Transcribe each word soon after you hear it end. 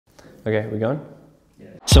Okay, we going?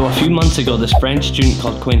 So a few months ago, this French student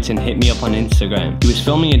called Quentin hit me up on Instagram. He was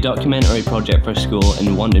filming a documentary project for school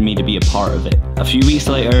and wanted me to be a part of it. A few weeks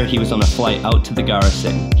later, he was on a flight out to the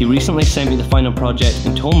garrison. He recently sent me the final project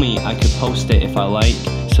and told me I could post it if I like,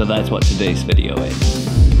 so that's what today's video is.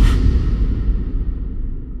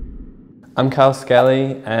 I'm Kyle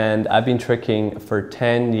Skelly and I've been tricking for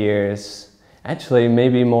 10 years, actually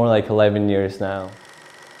maybe more like 11 years now.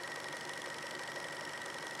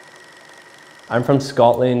 I'm from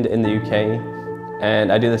Scotland in the UK and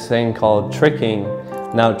I do this thing called tricking.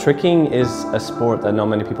 Now tricking is a sport that not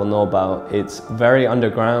many people know about. It's very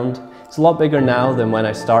underground. It's a lot bigger now than when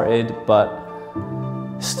I started, but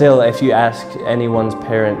still if you ask anyone's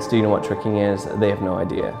parents, do you know what tricking is? They have no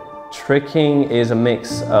idea. Tricking is a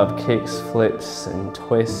mix of kicks, flips and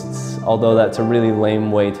twists, although that's a really lame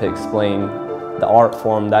way to explain the art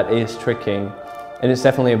form that is tricking, and it's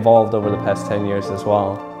definitely evolved over the past 10 years as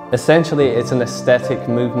well. Essentially, it's an aesthetic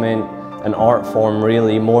movement, an art form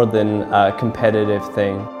really, more than a competitive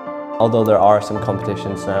thing, although there are some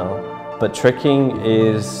competitions now. But tricking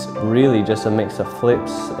is really just a mix of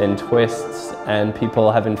flips and twists and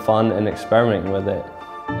people having fun and experimenting with it.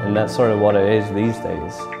 And that's sort of what it is these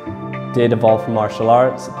days. It did evolve from martial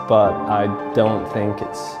arts, but I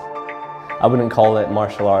wouldn't call it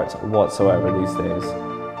martial arts whatsoever these days. Does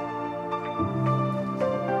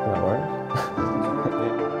that work?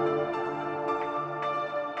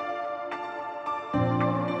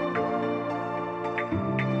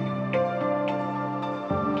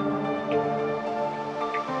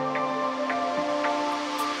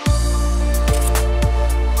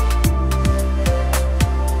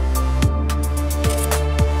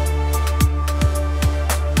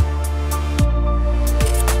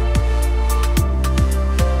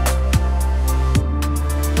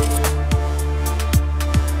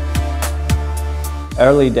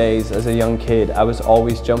 Early days as a young kid, I was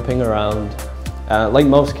always jumping around, like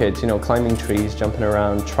most kids, you know, climbing trees, jumping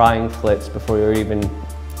around, trying flips before you even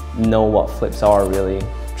know what flips are really.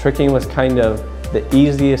 Tricking was kind of the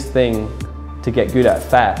easiest thing to get good at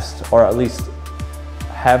fast, or at least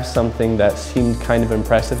have something that seemed kind of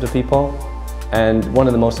impressive to people. And one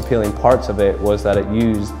of the most appealing parts of it was that it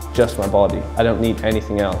used just my body. I don't need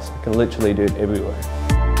anything else. I can literally do it everywhere.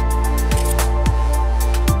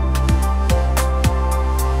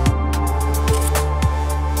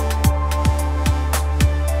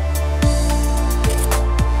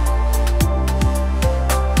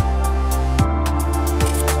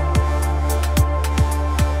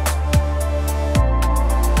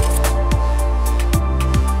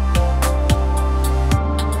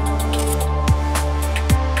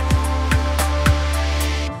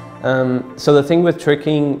 So the thing with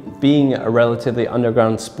tricking being a relatively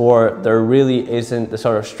underground sport, there really isn't the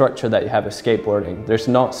sort of structure that you have with skateboarding. There's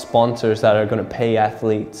not sponsors that are going to pay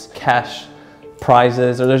athletes cash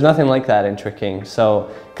prizes, or there's nothing like that in tricking.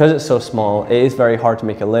 So because it's so small, it is very hard to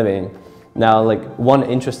make a living. Now, like one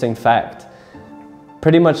interesting fact,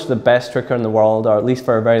 pretty much the best tricker in the world, or at least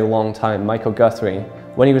for a very long time, Michael Guthrie,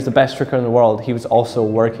 when he was the best tricker in the world, he was also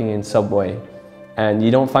working in Subway. And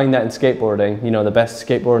you don't find that in skateboarding. You know, the best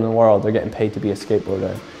skateboarder in the world, they're getting paid to be a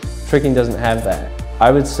skateboarder. Tricking doesn't have that.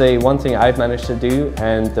 I would say one thing I've managed to do,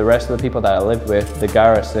 and the rest of the people that I live with, the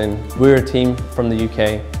garrison, we're a team from the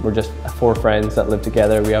UK. We're just 4 friends that live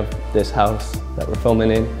together. We have this house that we're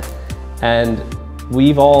filming in. And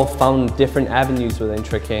we've all found different avenues within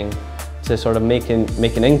tricking to sort of make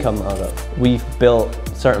an income out of. We've built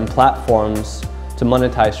certain platforms to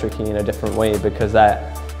monetize tricking in a different way, because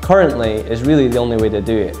that currently is really the only way to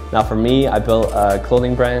do it. Now for me, I built a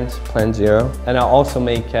clothing brand, Plan Zero, and I also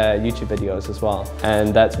make YouTube videos as well.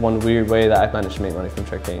 And that's one weird way that I've managed to make money from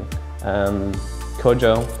tricking.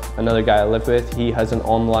 Kojo, another guy I live with, he has an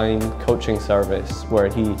online coaching service where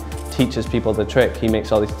he teaches people to trick. He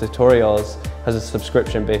makes all these tutorials, has a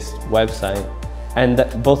subscription-based website. And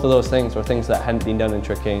both of those things were things that hadn't been done in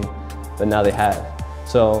tricking, but now they have.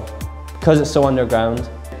 So because it's so underground,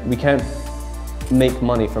 we can't make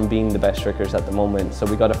money from being the best trickers at the moment, so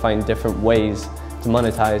we got to find different ways to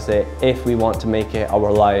monetize it if we want to make it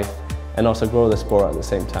our life and also grow the sport at the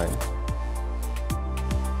same time.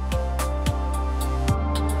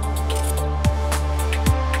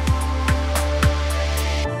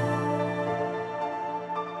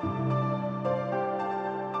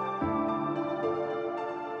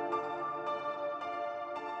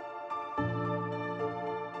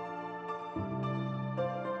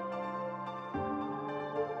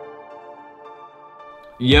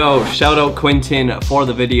 Yo, shout out Quentin for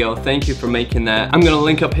the video. Thank you for making that. I'm gonna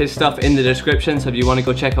link up his stuff in the description, so if you want to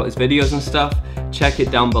go check out his videos and stuff, check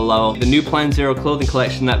it down below. The new Plan Zero clothing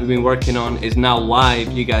collection that we've been working on is now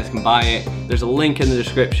live. You guys can buy it. There's a link in the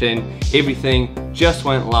description. Everything just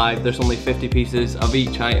went live. There's only 50 pieces of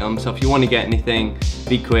each item, so if you want to get anything,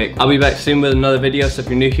 be quick. I'll be back soon with another video, so if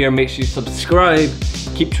you're new here, make sure you subscribe.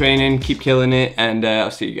 Keep training, keep killing it, and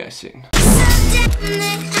I'll see you guys soon.